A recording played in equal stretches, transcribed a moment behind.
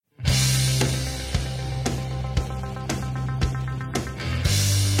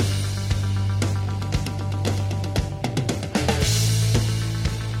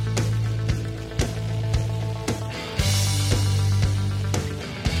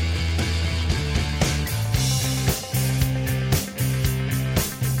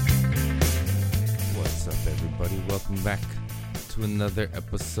welcome back to another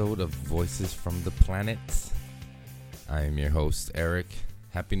episode of Voices from the Planet. I am your host, Eric.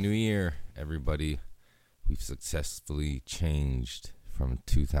 Happy New Year, everybody. We've successfully changed from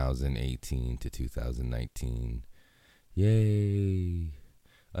 2018 to 2019. Yay!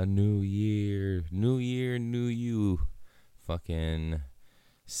 A new year. New year, new you. Fucking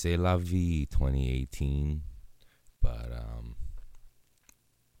c'est la vie 2018. But,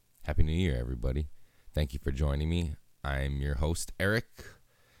 Happy New Year, everybody. Thank you for joining me. I'm your host, Eric,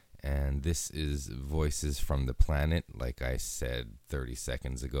 and this is Voices from the Planet, like I said 30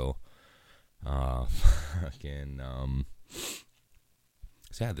 seconds ago. So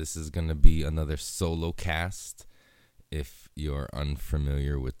yeah, this is going to be another SOLOcast. If you're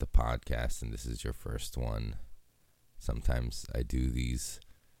unfamiliar with the podcast and this is your first one, sometimes I do these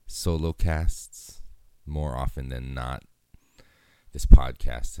SOLOcasts. More often than not, this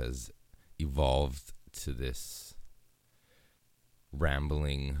podcast has evolved to this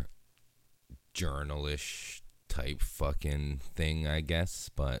rambling, journalish type fucking thing, I guess.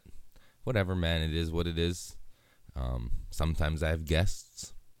 But whatever, man, it is what it is. Sometimes I have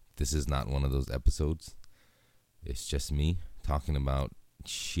guests. This is not one of those episodes. It's just me talking about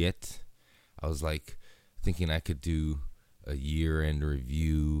shit. I was like thinking I could do a year-end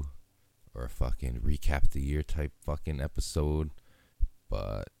review or a fucking recap the year type fucking episode,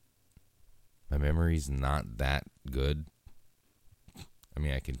 but my memory's not that good. I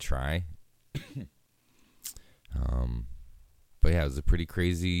mean, I can try. But yeah, it was a pretty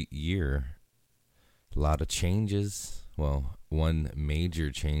crazy year. A lot of changes. Well, one major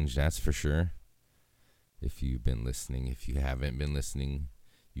change, that's for sure. If you've been listening, if you haven't been listening,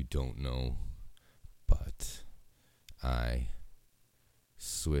 you don't know. But I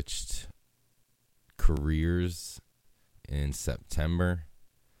switched careers in September.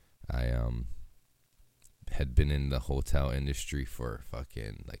 I had been in the hotel industry for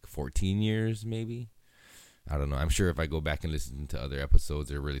fucking like 14 years, maybe. I don't know. I'm sure if I go back and listen to other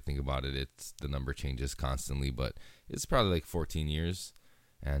episodes or really think about it, it's the number changes constantly, but it's probably like 14 years.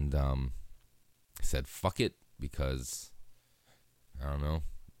 And I said fuck it because I don't know.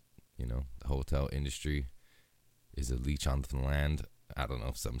 You know, the hotel industry is a leech on the land. I don't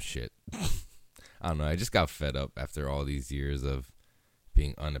know, some shit. I don't know. I just got fed up after all these years of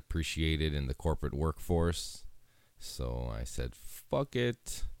being unappreciated in the corporate workforce. So I said, fuck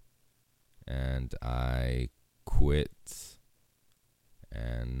it. And I quit.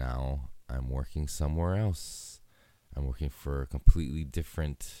 And now I'm working somewhere else. I'm working for a completely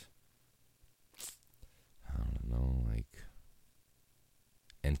different, I don't know, like,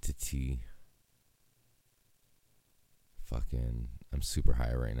 entity. Fucking, I'm super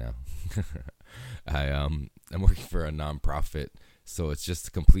high right now. I'm working for a nonprofit, so it's just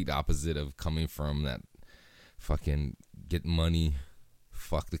the complete opposite of coming from that fucking get money,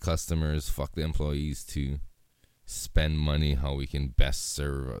 fuck the customers, fuck the employees, to spend money how we can best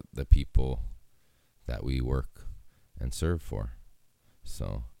serve the people that we work and serve for.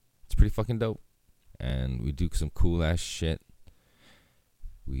 So it's pretty fucking dope, and we do some cool ass shit.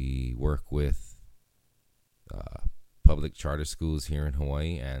 We work with public charter schools here in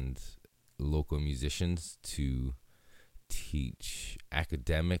Hawaii and local musicians to teach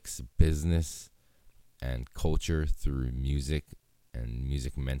academics, business, and culture through music and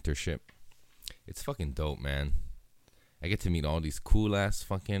music mentorship. It's fucking dope, man. I get to meet all these cool ass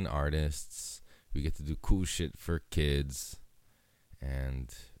fucking artists. We get to do cool shit for kids,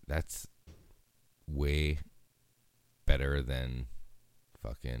 and that's way better than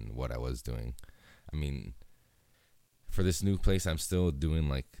fucking what I was doing. I mean, for this new place, I'm still doing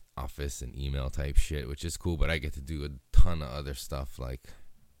like office and email type shit, which is cool, but I get to do a ton of other stuff like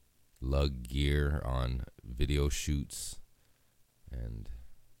lug gear on video shoots and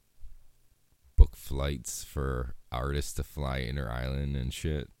book flights for artists to fly inter-island and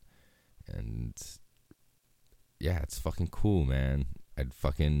shit. And yeah, it's fucking cool, man. I'd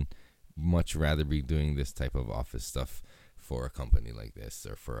fucking much rather be doing this type of office stuff for a company like this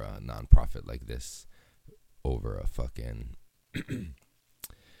or for a nonprofit like this over a fucking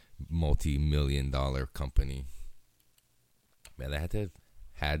multi-million-dollar company. Man, that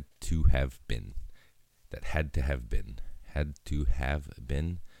had to have been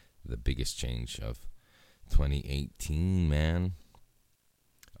the biggest change of 2018, man.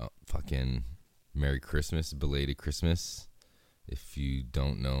 Oh, fucking Merry Christmas, belated Christmas. If you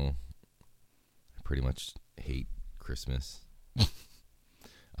don't know, I pretty much hate Christmas.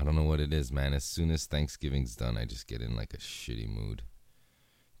 I don't know what it is, man. As soon as Thanksgiving's done, I just get in like a shitty mood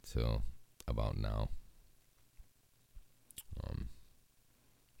till about now.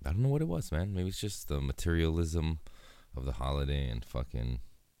 I don't know what it was, man. Maybe it's just the materialism of the holiday, and fucking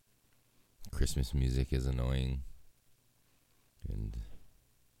Christmas music is annoying, and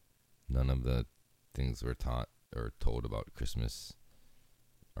none of the things we're taught or told about Christmas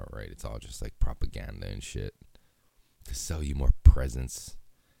are right. It's all just like propaganda and shit to sell you more presents.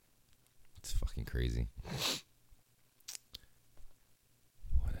 It's fucking crazy.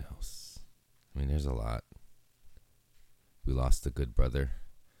 What else? I mean, there's a lot. We lost a good brother,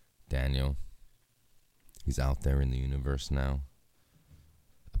 Daniel. He's out there in the universe now,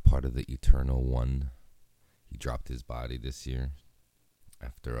 a part of the Eternal One. He dropped his body this year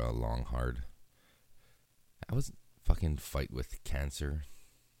after a long, hard... I was fucking fight with cancer.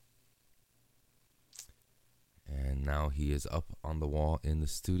 And now he is up on the wall in the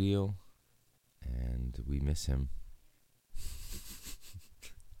studio, and we miss him.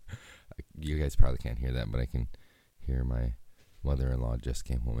 You guys probably can't hear that, but I can hear my mother-in-law just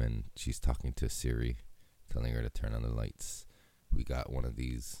came home, and she's talking to Siri, telling her to turn on the lights. We got one of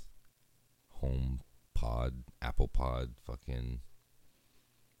these HomePod, Apple Pod fucking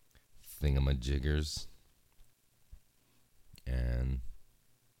thingamajiggers, and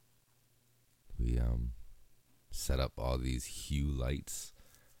we set up all these Hue lights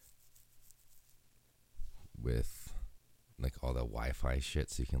with like all the Wi-Fi shit,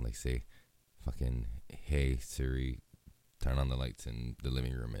 so you can like say fucking, hey Siri, turn on the lights in the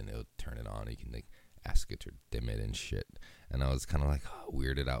living room, and it'll turn it on. You can like ask it to dim it and shit. And I was kind of like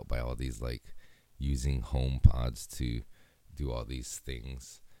weirded out by all these like using HomePods to do all these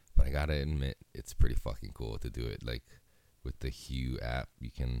things, but I gotta admit it's pretty fucking cool to do it. Like with the Hue app, you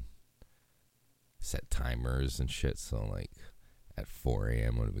can set timers and shit. So like at 4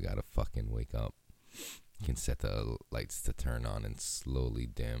 a.m. when we gotta fucking wake up, you can set the lights to turn on and slowly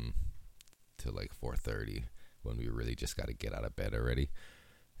dim to like 4:30 when we really just gotta get out of bed already.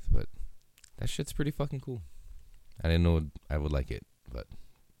 But that shit's pretty fucking cool. I didn't know I would like it, but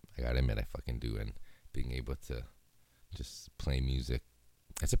I gotta admit I fucking do. And being able to just play music,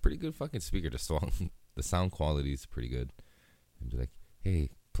 it's a pretty good fucking speaker. The sound quality is pretty good. And be like,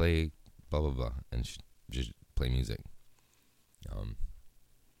 hey, play blah blah blah, and just play music.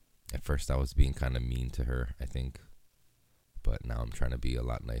 At first I was being kind of mean to her, I think, but now I'm trying to be a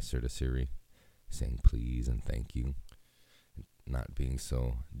lot nicer to Siri, saying please and thank you, not being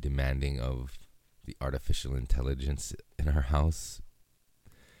so demanding of the artificial intelligence in our house.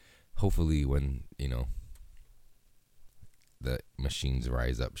 Hopefully when, the machines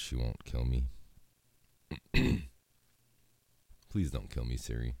rise up, she won't kill me. Please don't kill me,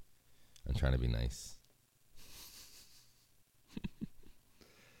 Siri. I'm trying to be nice.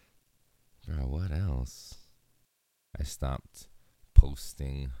 Bro, what else? I stopped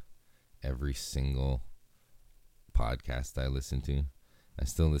posting every single podcast I listen to. I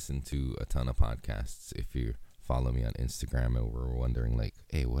still listen to a ton of podcasts. If you follow me on Instagram and were wondering, like,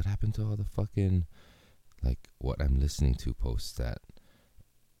 hey, what happened to all the fucking, like, what I'm listening to posts that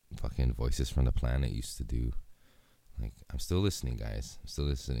fucking Voices from the Planet used to do? Like, I'm still listening, guys. I'm still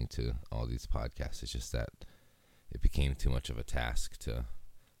listening to all these podcasts. It's just that it became too much of a task to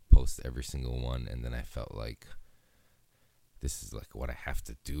post every single one, and then I felt like this is like what I have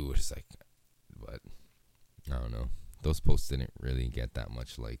to do. It's like, but I don't know. Those posts didn't really get that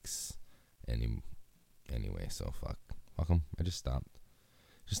much likes anyway, so fuck them. I just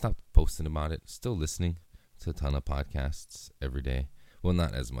stopped posting about it. Still listening to a ton of podcasts every day. Well,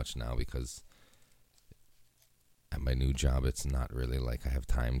 not as much now because at my new job, it's not really like I have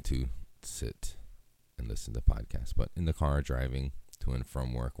time to sit and listen to podcasts. But in the car, driving to and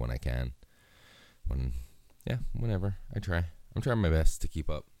from work when I can, whenever I try. I'm trying my best to keep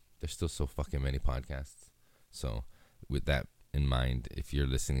up. There's still so fucking many podcasts. So with that in mind, if you're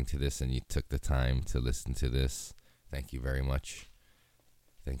listening to this and you took the time to listen to this, thank you very much.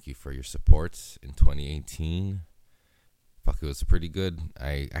 Thank you for your support in 2018. Fuck, it was pretty good.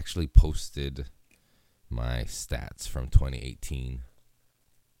 I actually posted my stats from 2018,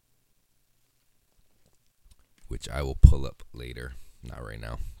 which I will pull up later. Not right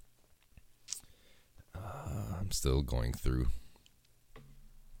now. I'm still going through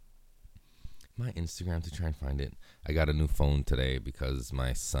my Instagram to try and find it. I got a new phone today because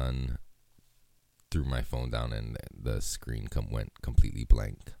my son threw my phone down and the screen went completely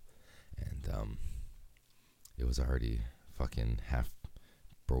blank. And it was already fucking half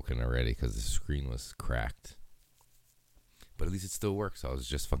broken already because the screen was cracked. But at least it still works. So I was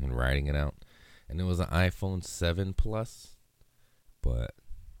just fucking riding it out. And it was an iPhone 7 Plus. But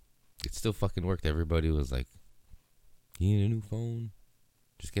it still fucking worked. Everybody was like, you need a new phone?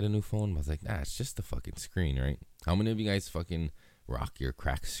 Just get a new phone. I was like, it's just the fucking screen, right? How many of you guys fucking rock your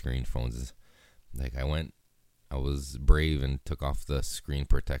cracked screen phones? Like, I went I was brave and took off the screen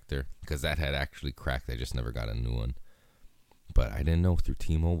protector because that had actually cracked. I just never got a new one. But I didn't know through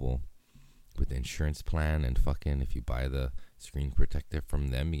T-Mobile with the insurance plan and fucking if you buy the screen protector from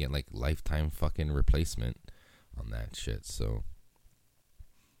them, you get like lifetime fucking replacement on that shit. So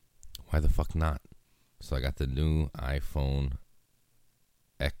why the fuck not? So I got the new iPhone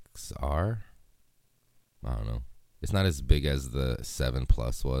XR. I don't know. It's not as big as the 7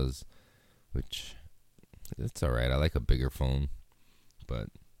 Plus was, which it's alright. I like a bigger phone, but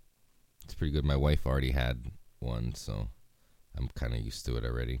it's pretty good. My wife already had one, so I'm kind of used to it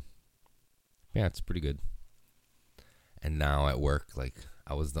already. Yeah, it's pretty good. And now at work, like,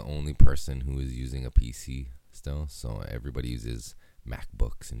 I was the only person who was using a PC still, so everybody uses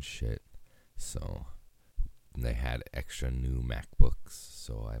MacBooks and shit. So they had extra new MacBooks,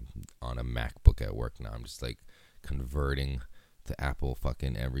 so I'm on a MacBook at work now. I'm just like converting to Apple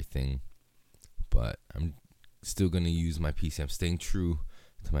fucking everything, but I'm still gonna use my PC. I'm staying true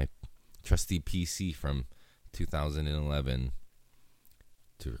to my trusty PC from 2011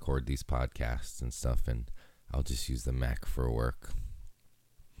 to record these podcasts and stuff, and I'll just use the Mac for work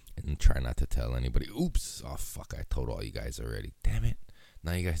and try not to tell anybody. Oops, oh fuck, I told all you guys already. Damn it,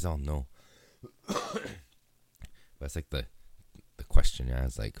 now you guys all know. But it's like the question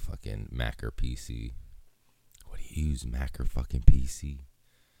is like fucking Mac or PC. What do you use, Mac or fucking PC?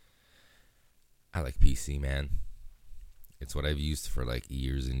 I like PC, man. It's what I've used for like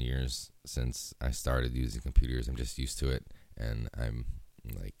years and years since I started using computers. I'm just used to it, and I'm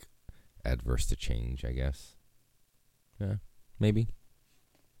like adverse to change, I guess. Yeah, maybe.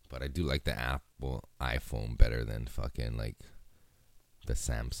 But I do like the Apple iPhone better than fucking like the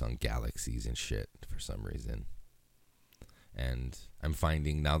Samsung Galaxies and shit for some reason. And I'm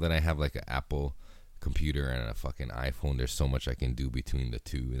finding now that I have like an Apple computer and a fucking iPhone, there's so much I can do between the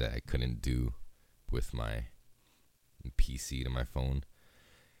two that I couldn't do with my PC to my phone.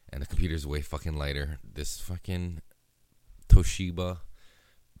 And the computer's way fucking lighter. This fucking Toshiba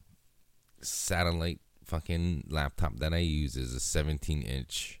satellite fucking laptop that I use is a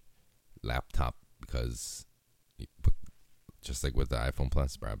 17-inch laptop because just like with the iPhone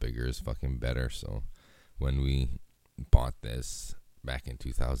Plus, bro, bigger is fucking better. So when we bought this back in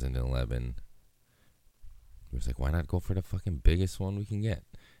 2011, it was like, why not go for the fucking biggest one we can get?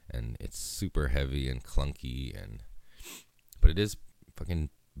 And it's super heavy and clunky, but it is fucking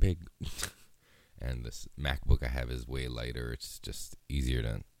big. And this MacBook I have is way lighter. It's just easier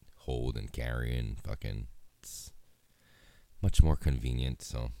to hold and carry, and fucking it's much more convenient.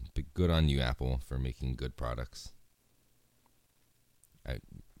 So good on you, Apple, for making good products.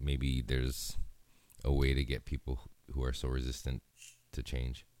 Maybe there's a way to get people who are so resistant to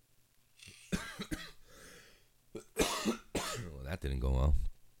change. Well, that didn't go well.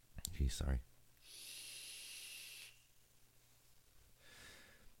 Geez, sorry.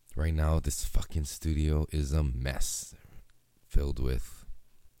 Right now, this fucking studio is a mess, filled with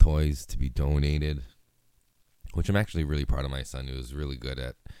toys to be donated, which I'm actually really proud of my son. He was really good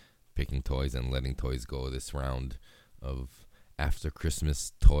at picking toys and letting toys go this round of after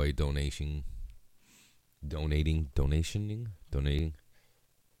Christmas toy donating.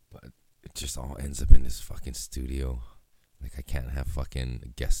 But it just all ends up in this fucking studio. Like, I can't have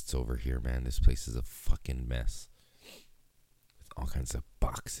fucking guests over here, man. This place is a fucking mess. With all kinds of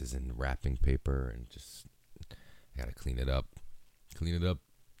boxes and wrapping paper, and just, I gotta clean it up.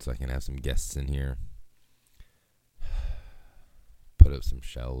 So I can have some guests in here. Put up some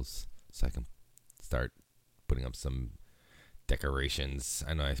shelves so I can start putting up some decorations.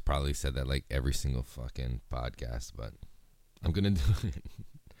 I know I probably said that like every single fucking podcast, but I'm gonna do it.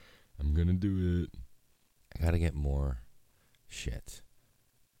 I'm gonna do it. I gotta get more shit,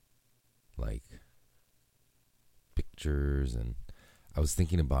 like pictures, and I was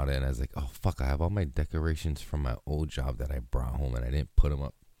thinking about it, and I was like, oh fuck, I have all my decorations from my old job that I brought home, and I didn't put them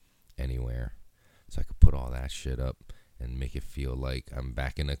up anywhere, so I could put all that shit up and make it feel like I'm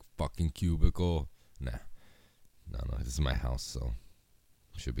back in a fucking cubicle. No, this is my house, so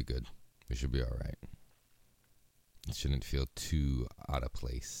it should be good. It should be alright. It shouldn't feel too out of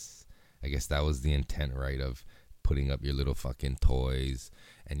place. I guess that was the intent, right, of putting up your little fucking toys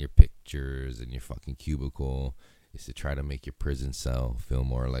and your pictures and your fucking cubicle, is to try to make your prison cell feel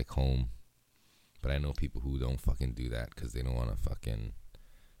more like home. But I know people who don't fucking do that because they don't want to fucking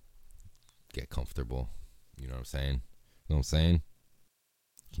get comfortable. You know what I'm saying?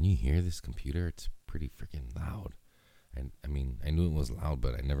 Can you hear this computer? It's pretty freaking loud. I mean, I knew it was loud,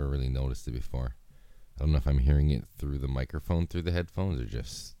 but I never really noticed it before. I don't know if I'm hearing it through the microphone, through the headphones, or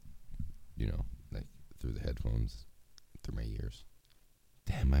just, like through the headphones, through my ears.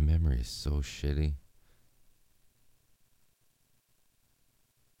 Damn, my memory is so shitty.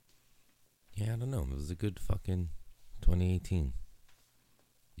 Yeah, I don't know. It was a good fucking 2018.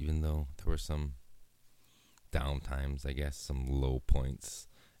 Even though there were some down times, I guess, some low points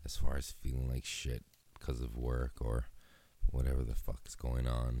as far as feeling like shit because of work or whatever the fuck's going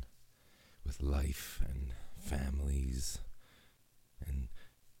on with life and families and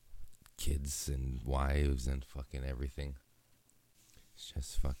kids and wives and fucking everything. It's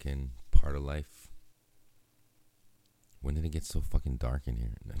just fucking part of life. When did it get so fucking dark in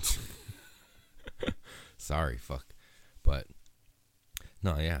here? Sorry, fuck. But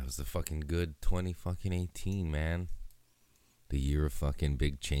no, yeah, it was a fucking good 2018, man. The year of fucking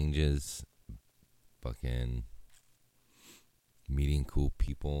big changes. Fucking meeting cool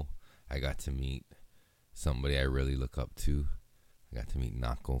people. I got to meet somebody I really look up to. I got to meet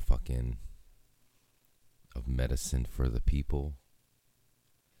Nako fucking of Medicine for the People.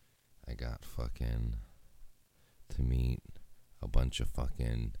 I got fucking to meet a bunch of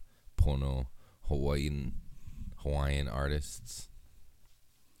fucking Pono Hawaiian artists.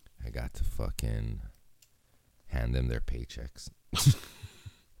 I got to fucking hand them their paychecks. Which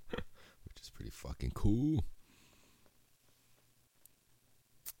is pretty fucking cool.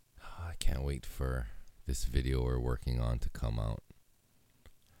 I can't wait for this video we're working on to come out.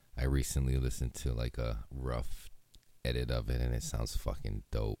 I recently listened to like a rough edit of it and it sounds fucking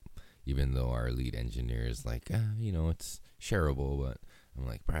dope. Even though our lead engineer is like, it's shareable, but I'm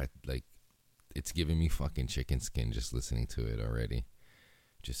like, Brad, like, it's giving me fucking chicken skin just listening to it already.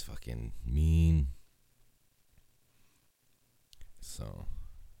 Just fucking mean. So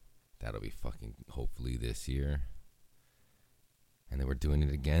that'll be fucking hopefully this year. And then we're doing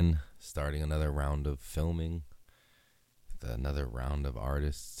it again, starting another round of filming, another round of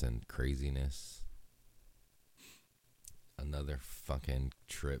artists and craziness. Another fucking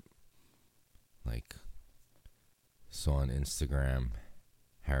trip. Like, so on Instagram,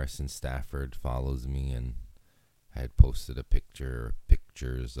 Harrison Stafford follows me, and I had posted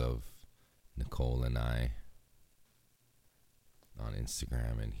pictures of Nicole and I on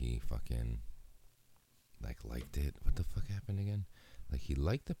Instagram, and he fucking liked it. What the fuck happened again? Like, he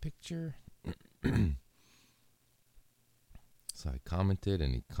liked the picture. So I commented,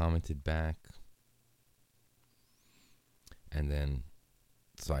 and he commented back. And then,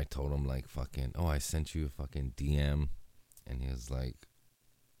 so I told him, like, fucking, I sent you a fucking DM. And he was like,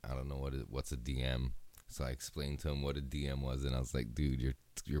 I don't know what's a DM. So I explained to him what a DM was. And I was like, dude,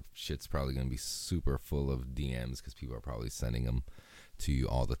 your shit's probably going to be super full of DMs because people are probably sending them to you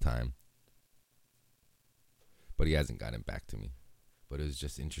all the time. But he hasn't gotten back to me. But it was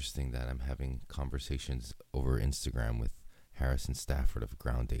just interesting that I'm having conversations over Instagram with Harrison Stafford of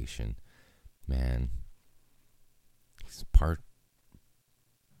Groundation. Man, he's part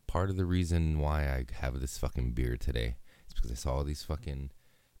of the reason why I have this fucking beard today. It's because I saw all these fucking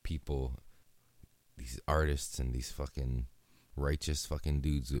people, these artists and these fucking righteous fucking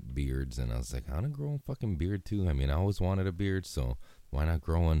dudes with beards. And I was like, I want to grow a fucking beard too. I mean, I always wanted a beard, so why not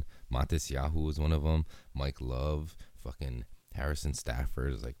grow one? Matis Yahoo was one of them. Mike Love, fucking Harrison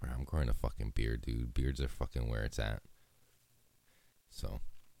Stafford is like, bro, I'm growing a fucking beard, dude. Beards are fucking where it's at. So,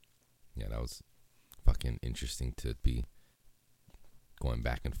 yeah, that was fucking interesting to be going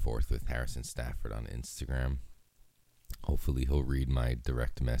back and forth with Harrison Stafford on Instagram. Hopefully he'll read my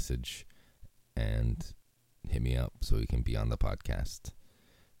direct message and hit me up so he can be on the podcast.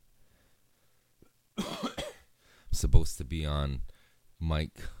 I'm supposed to be on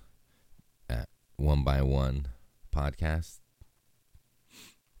Mike at One by One podcast.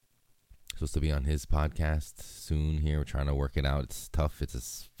 Supposed to be on his podcast soon here. We're trying to work it out. It's tough. It's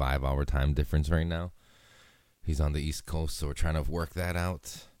a 5-hour time difference right now. He's on the East Coast, so we're trying to work that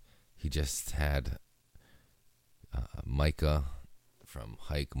out. He just had Micah from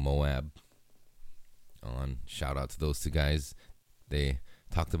Hike Moab on. Shout out to those two guys. They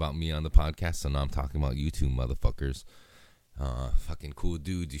talked about me on the podcast, so now I'm talking about you two motherfuckers. Fucking cool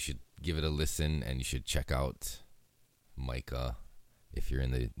dudes. You should give it a listen, and you should check out Micah if you're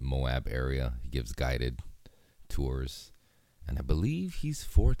in the Moab area. He gives guided tours, and I believe he's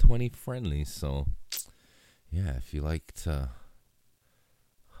 420 friendly, so yeah, if you like to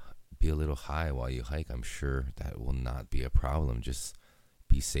be a little high while you hike, I'm sure that will not be a problem. Just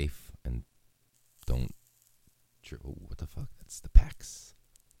be safe and don't... Oh, what the fuck? That's the packs.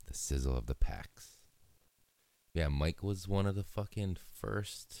 The sizzle of the packs. Yeah, Mike was one of the fucking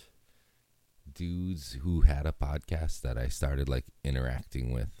first dudes who had a podcast that I started like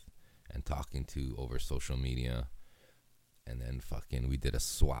interacting with and talking to over social media. And then fucking we did a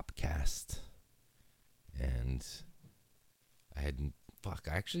swap cast. And I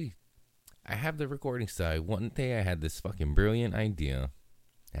have the recording side. One day I had this fucking brilliant idea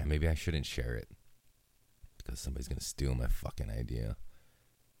Yeah, maybe I shouldn't share it because somebody's going to steal my fucking idea.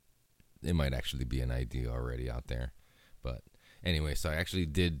 It might actually be an idea already out there. But anyway, so I actually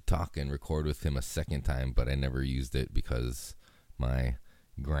did talk and record with him a second time, but I never used it because my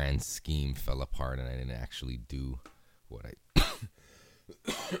grand scheme fell apart and I didn't actually do what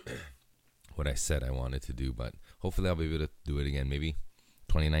what I said I wanted to do. But hopefully I'll be able to do it again. Maybe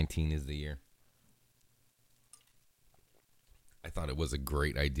 2019 is the year. I thought it was a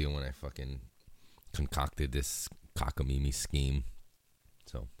great idea when I fucking concocted this cockamamie scheme.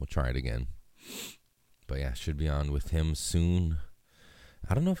 So we'll try it again. But yeah, should be on with him soon.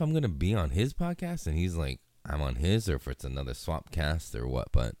 I don't know if I'm going to be on his podcast and he's like, I'm on his, or if it's another SOLOcast or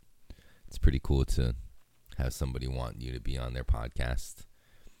what. But it's pretty cool to have somebody want you to be on their podcast.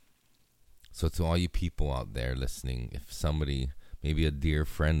 So to all you people out there listening, if somebody, maybe a dear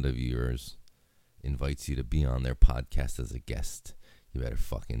friend of yours, invites you to be on their podcast as a guest, you better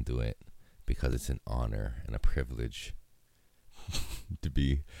fucking do it, because it's an honor and a privilege to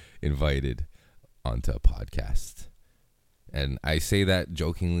be invited onto a podcast. And I say that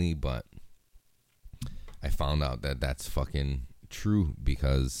jokingly, but I found out that that's fucking true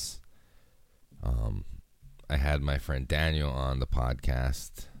because I had my friend Daniel on the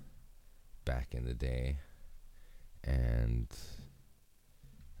podcast back in the day, and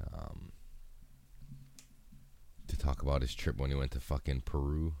to talk about his trip when he went to fucking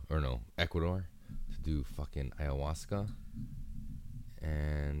Ecuador to do fucking ayahuasca,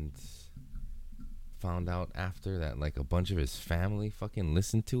 and found out after that like a bunch of his family fucking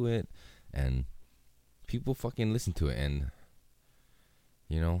listened to it, and people fucking listened to it, and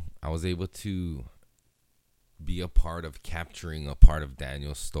you know, I was able to be a part of capturing a part of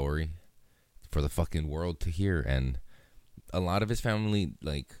Daniel's story for the fucking world to hear. And a lot of his family,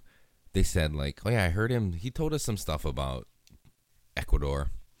 like, they said like, oh yeah, I heard him, he told us some stuff about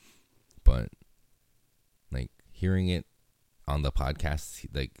Ecuador, but like hearing it on the podcast,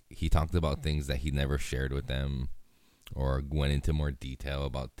 like he talked about things that he never shared with them, or went into more detail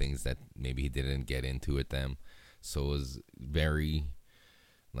about things that maybe he didn't get into with them. So it was very,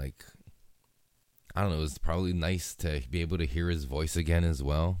 like, I don't know, it was probably nice to be able to hear his voice again as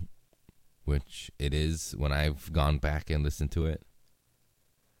well, which it is when I've gone back and listened to it.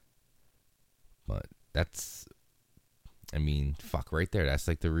 But that's, I mean, fuck, right there. That's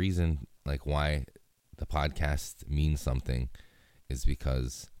like the reason, like, why the podcast means something, is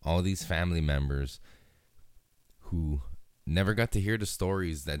because all these family members who never got to hear the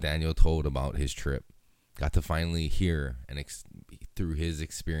stories that Daniel told about his trip got to finally hear, and through his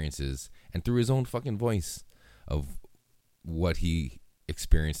experiences and through his own fucking voice, of what he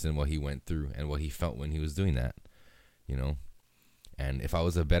experienced and what he went through and what he felt when he was doing that, you know. And if I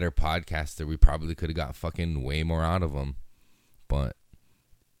was a better podcaster, we probably could have got fucking way more out of him. But,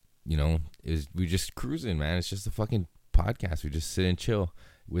 you know, we just cruising, man. It's just a fucking podcast. We just sit and chill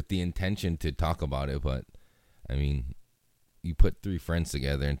with the intention to talk about it. But, I mean, you put three friends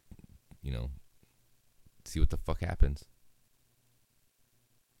together and, you know, see what the fuck happens.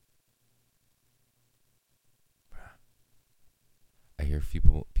 I hear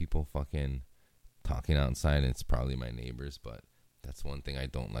people fucking talking outside, and it's probably my neighbors, but that's one thing I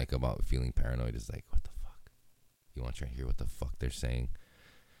don't like about feeling paranoid, is like, what the fuck? You want to try to hear what the fuck they're saying?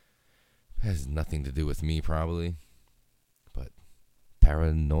 It has nothing to do with me, probably, but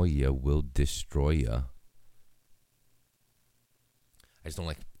paranoia will destroy ya. I just don't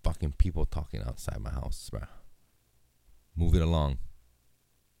like fucking people talking outside my house, bro. Move it along.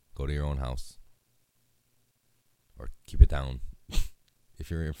 Go to your own house. Or keep it down. If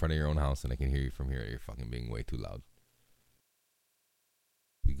you're in front of your own house and I can hear you from here, you're fucking being way too loud.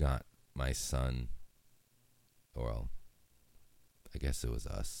 We got my son, well, I guess it was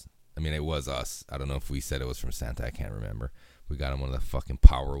us. I mean, it was us. I don't know if we said it was from Santa. I can't remember. We got him one of the fucking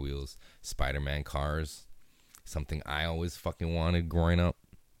Power Wheels Spider-Man cars. Something I always fucking wanted growing up,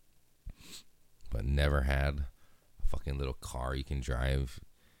 but never had. A fucking little car you can drive.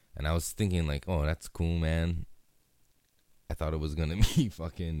 And I was thinking like, oh, that's cool, man. I thought it was going to be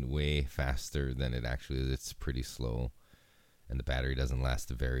fucking way faster than it actually is. It's pretty slow, and the battery doesn't last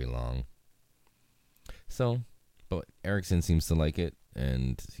very long. So, but Erickson seems to like it,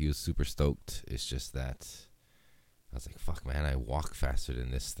 and he was super stoked. It's just that I was like, fuck, man, I walk faster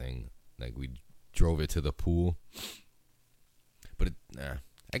than this thing. Like, we drove it to the pool. But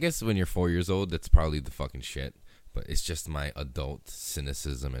I guess when you're 4 years old, that's probably the fucking shit. But it's just my adult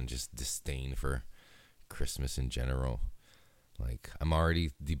cynicism and just disdain for Christmas in general. Like, I'm already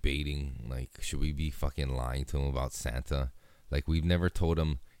debating, like, should we be fucking lying to him about Santa? Like, we've never told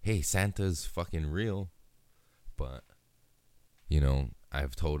him, hey, Santa's fucking real. But,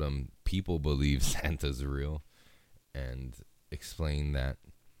 I've told him people believe Santa's real, and explain that,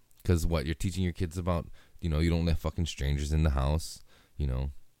 because what you're teaching your kids about, you don't let fucking strangers in the house,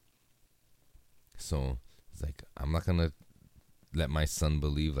 so it's like, I'm not gonna let my son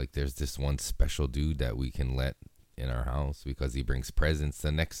believe like there's this one special dude that we can let in our house because he brings presents.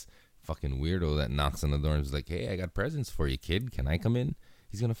 The next fucking weirdo that knocks on the door and is like, hey, I got presents for you, kid, can I come in?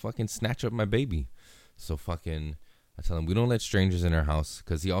 He's gonna fucking snatch up my baby. So fucking, I tell him we don't let strangers in our house,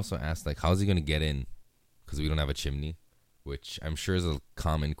 because he also asked, like, how's he gonna get in, because we don't have a chimney, which I'm sure is a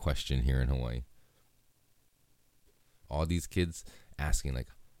common question here in Hawaii. All these kids asking, like,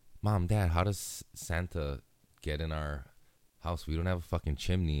 Mom, Dad, how does Santa get in our house? We don't have a fucking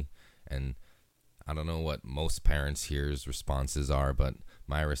chimney. And I don't know what most parents here's responses are, but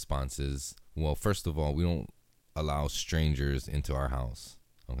my response is, well, first of all, we don't allow strangers into our house.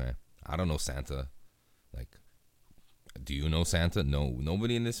 Okay? I don't know Santa. Like, do you know Santa? No,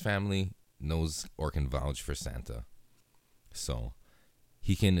 nobody in this family knows or can vouch for Santa. So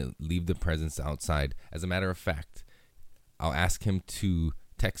he can leave the presents outside. As a matter of fact, I'll ask him to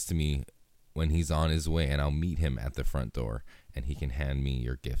text me when he's on his way, and I'll meet him at the front door, and he can hand me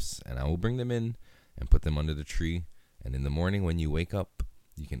your gifts, and I will bring them in and put them under the tree. And in the morning when you wake up,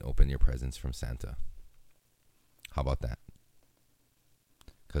 you can open your presents from Santa. How about that?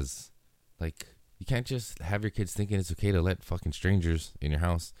 Because, like, you can't just have your kids thinking it's okay to let fucking strangers in your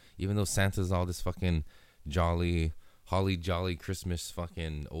house, even though Santa's all this fucking jolly, holly jolly Christmas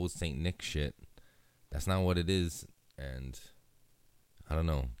fucking old Saint Nick shit. That's not what it is. And I don't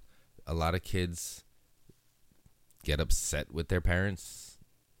know. A lot of kids get upset with their parents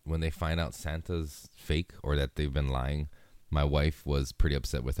when they find out Santa's fake or that they've been lying. My wife was pretty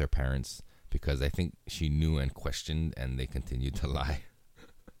upset with her parents because I think she knew and questioned, and they continued to lie.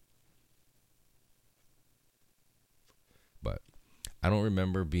 But I don't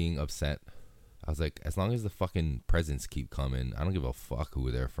remember being upset. I was like, as long as the fucking presents keep coming, I don't give a fuck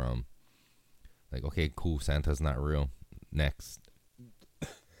who they're from. Like, okay, cool, Santa's not real. Next.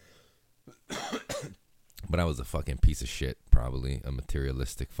 But I was a fucking piece of shit, probably. A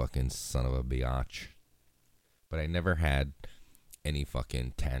materialistic fucking son of a biatch. But I never had any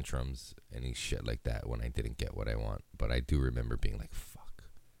fucking tantrums, any shit like that when I didn't get what I want. But I do remember being like, fuck,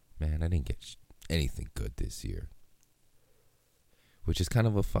 man, I didn't get anything good this year. Which is kind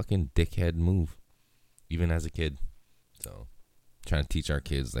of a fucking dickhead move, even as a kid. So, trying to teach our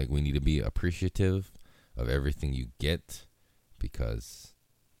kids, like, we need to be appreciative of everything you get, because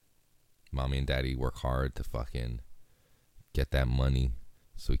mommy and daddy work hard to fucking get that money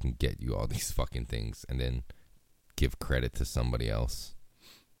so we can get you all these fucking things and then give credit to somebody else.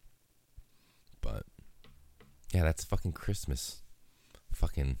 But yeah, that's fucking Christmas.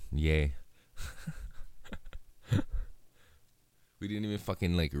 Fucking yay. We didn't even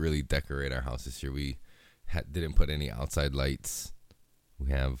fucking like really decorate our house this year. We didn't put any outside lights. We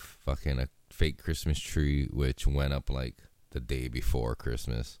have fucking a fake Christmas tree which went up like the day before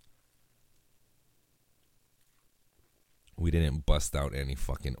Christmas. We didn't bust out any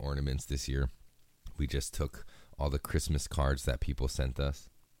fucking ornaments this year. We just took all the Christmas cards that people sent us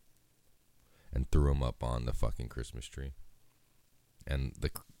and threw them up on the fucking Christmas tree. And the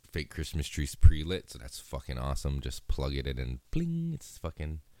fake Christmas tree's pre-lit, so that's fucking awesome. Just plug it in and bling, it's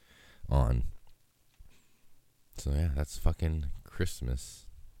fucking on. So yeah, that's fucking Christmas.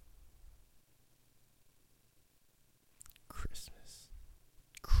 Christmas.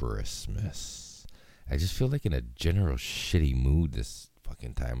 I just feel like in a general shitty mood this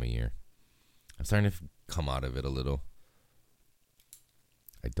fucking time of year. I'm starting to come out of it a little.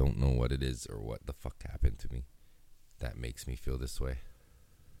 I don't know what it is or what the fuck happened to me that makes me feel this way.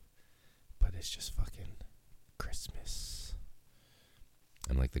 But it's just fucking Christmas.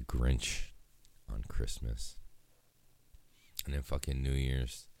 I'm like the Grinch on Christmas. And then fucking New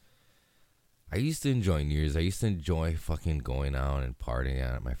Year's. I used to enjoy New Year's. I used to enjoy fucking going out and partying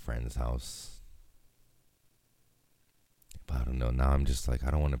out at my friend's house. But I don't know. Now I'm just like, I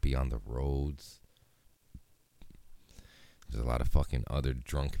don't want to be on the roads. There's a lot of fucking other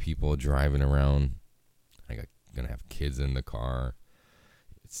drunk people driving around. Gonna have kids in the car.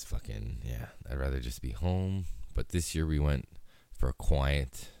 It's fucking, yeah. I'd rather just be home. But this year we went for a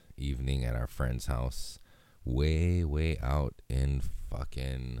quiet evening at our friend's house. Way out in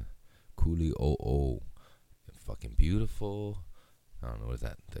fucking Kuli'o'o. Fucking beautiful. I don't know, what is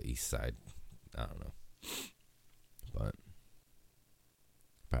that? The east side? I don't know. But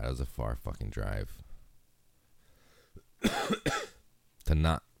that was a far fucking drive.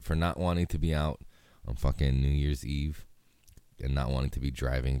 For not wanting to be out on fucking New Year's Eve and not wanting to be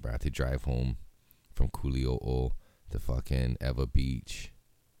driving, but I had to drive home from Kuli'o'o to fucking Eva Beach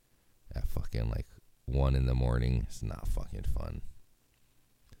at fucking like 1 a.m. It's not fucking fun.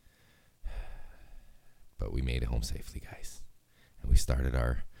 But we made it home safely, guys. And we started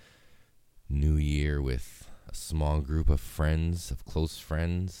our new year with a small group of friends, of close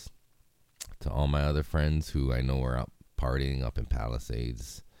friends. To all my other friends who I know are out partying up in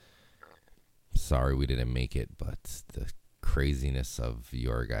Palisades. Sorry we didn't make it, but the craziness of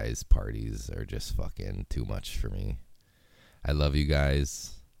your guys' parties are just fucking too much for me. I love you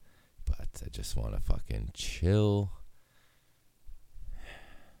guys, but I just want to fucking chill.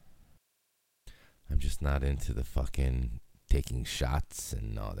 I'm just not into the fucking taking shots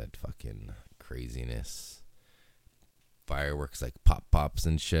and all that fucking craziness. Fireworks like pops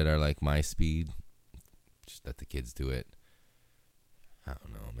and shit are like my speed. Just let the kids do it. I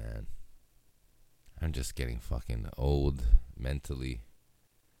don't know, man. I'm just getting fucking old mentally.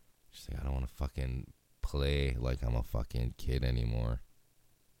 Just like I don't want to fucking play like I'm a fucking kid anymore.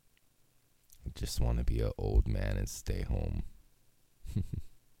 I just want to be an old man and stay home. Do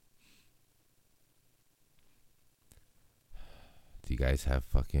you guys have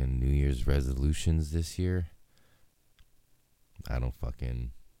fucking New Year's resolutions this year? I don't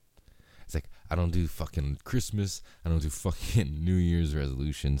fucking... It's like, I don't do fucking Christmas. I don't do fucking New Year's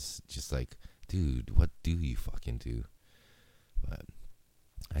resolutions. Just like, dude, what do you fucking do? But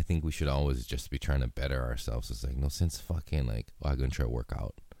I think we should always just be trying to better ourselves. It's like, no sense fucking like, I'm going to try to work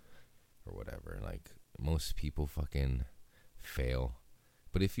out or whatever. Like, most people fucking fail.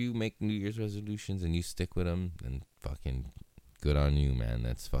 But if you make New Year's resolutions and you stick with them, then fucking good on you, man.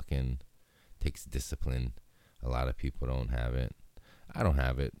 That's fucking takes discipline. A lot of people don't have it. I don't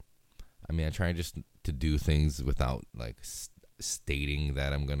have it. I mean, I try just to do things without like stating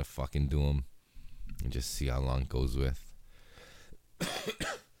that I'm gonna fucking do them, and just see how long it goes with.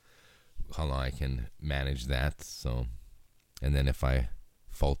 How long I can manage that. So, and then if I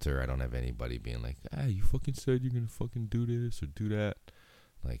falter, I don't have anybody being like, you fucking said you're gonna fucking do this or do that.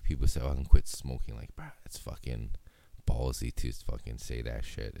 Like people say, I can quit smoking. Like, bruh, it's fucking ballsy to fucking say that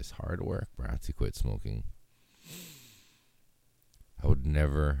shit. It's hard work, bruh, to quit smoking. I would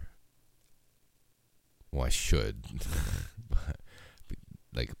never. Well, I should, but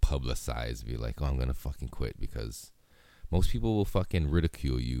like publicize, be like, I'm gonna fucking quit, because most people will fucking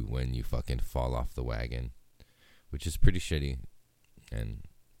ridicule you when you fucking fall off the wagon, which is pretty shitty. And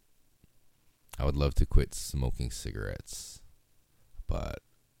I would love to quit smoking cigarettes, but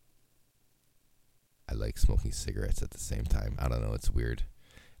I like smoking cigarettes at the same time. I don't know, it's weird.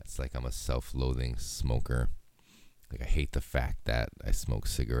 It's like I'm a self-loathing smoker. Like, I hate the fact that I smoke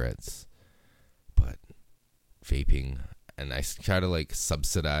cigarettes, but vaping, and I try to like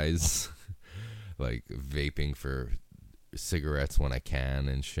subsidize like vaping for cigarettes when I can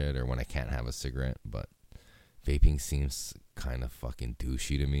and shit, or when I can't have a cigarette. But vaping seems kind of fucking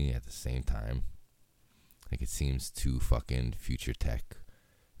douchey to me at the same time. Like, it seems too fucking future tech.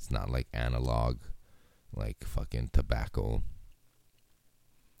 It's not like analog, like fucking tobacco.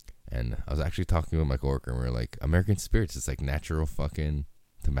 And I was actually talking with my coworker, and we were like, American Spirits is like natural fucking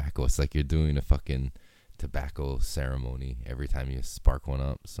tobacco. It's like you're doing a fucking tobacco ceremony every time you spark one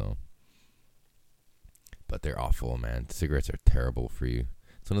up. So, but they're awful, man. Cigarettes are terrible for you.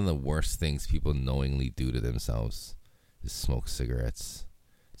 It's one of the worst things people knowingly do to themselves is smoke cigarettes.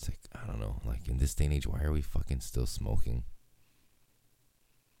 It's like, I don't know, like in this day and age, why are we fucking still smoking?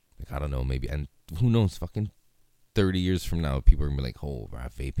 Like, I don't know, maybe, and who knows, fucking 30 years from now, people are gonna be like, oh, bro,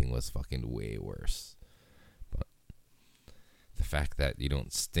 vaping was fucking way worse. But the fact that you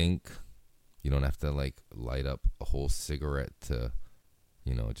don't stink, you don't have to like light up a whole cigarette to,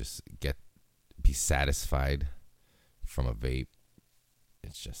 you know, just be satisfied from a vape.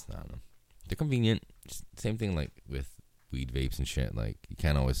 It's just, I don't know. They're convenient. Just same thing like with weed vapes and shit. Like, you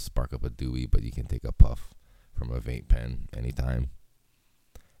can't always spark up a dewey, but you can take a puff from a vape pen anytime.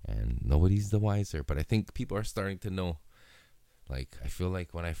 And nobody's the wiser. But I think people are starting to know. Like, I feel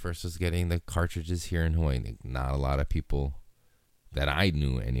like when I first was getting the cartridges here in Hawaii, like, not a lot of people that I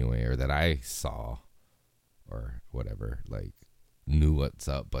knew anyway, or that I saw, or whatever, like, knew what's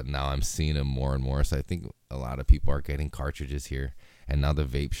up. But now I'm seeing them more and more. So I think a lot of people are getting cartridges here. And now the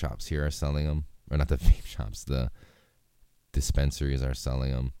vape shops here are selling them. Or not the vape shops, the dispensaries are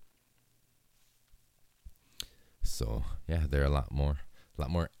selling them. So, yeah, there are a lot more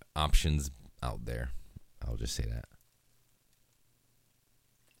options out there. I'll just say that.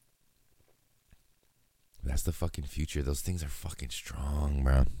 That's the fucking future. Those things are fucking strong,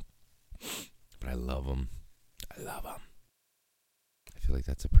 bro. But I love them. I love them. I feel like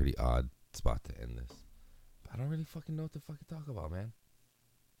that's a pretty odd spot to end this. But I don't really fucking know what to fucking talk about, man.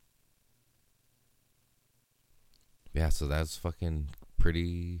 yeah, so that's fucking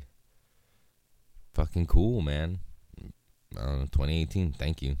pretty fucking cool, man. 2018,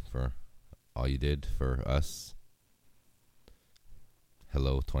 thank you for all you did for us.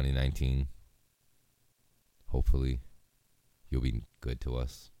 Hello, 2019. Hopefully, you'll be good to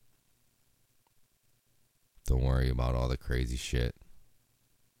us. Don't worry about all the crazy shit.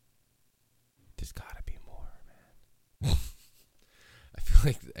 There's gotta be more, man. I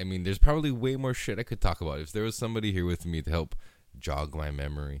feel like, there's probably way more shit I could talk about. If there was somebody here with me to help jog my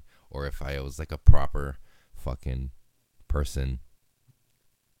memory, or if I was like a proper fucking person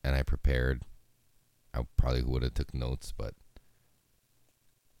and I prepared, I probably would have took notes, but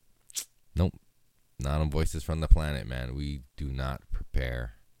nope. Not on Voices from the Planet, man. We do not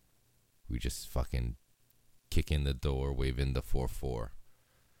prepare. We just fucking kick in the door, wave in the 4-4,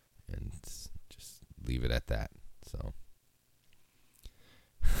 and just leave it at that.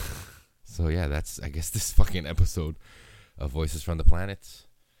 So yeah, that's, I guess, this fucking episode of Voices from the Planet.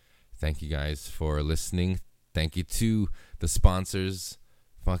 Thank you guys for listening. Thank you to the sponsors,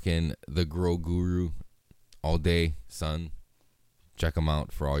 fucking the Grow Guru, All Day Sun. Check them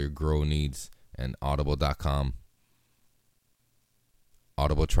out for all your grow needs. And audible.com,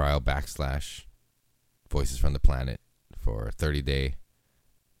 audible trial / Voices from the Planet for a 30-day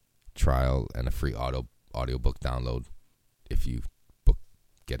trial and a free audiobook download if you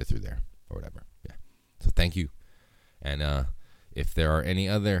get it through there or whatever. Yeah. So thank you. And if there are any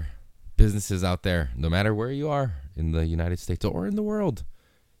other businesses out there, no matter where you are in the United States or in the world,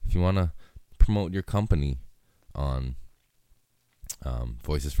 if you want to promote your company on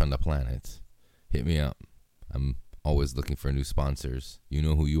Voices from the Planet, hit me up. I'm always looking for new sponsors. You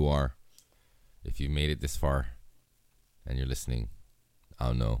know who you are. If you made it this far and you're listening, I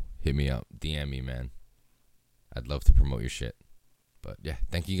don't know. Hit me up. DM me, man. I'd love to promote your shit. But yeah,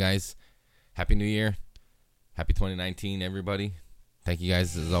 thank you guys. Happy New Year. Happy 2019, everybody. Thank you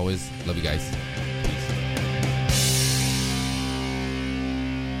guys as always. Love you guys.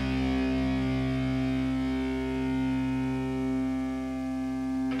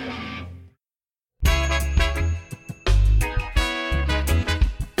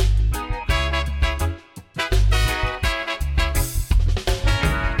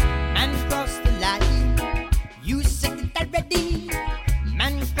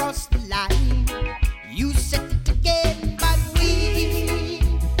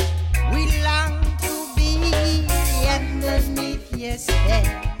 Yes,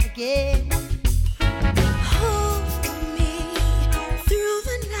 again.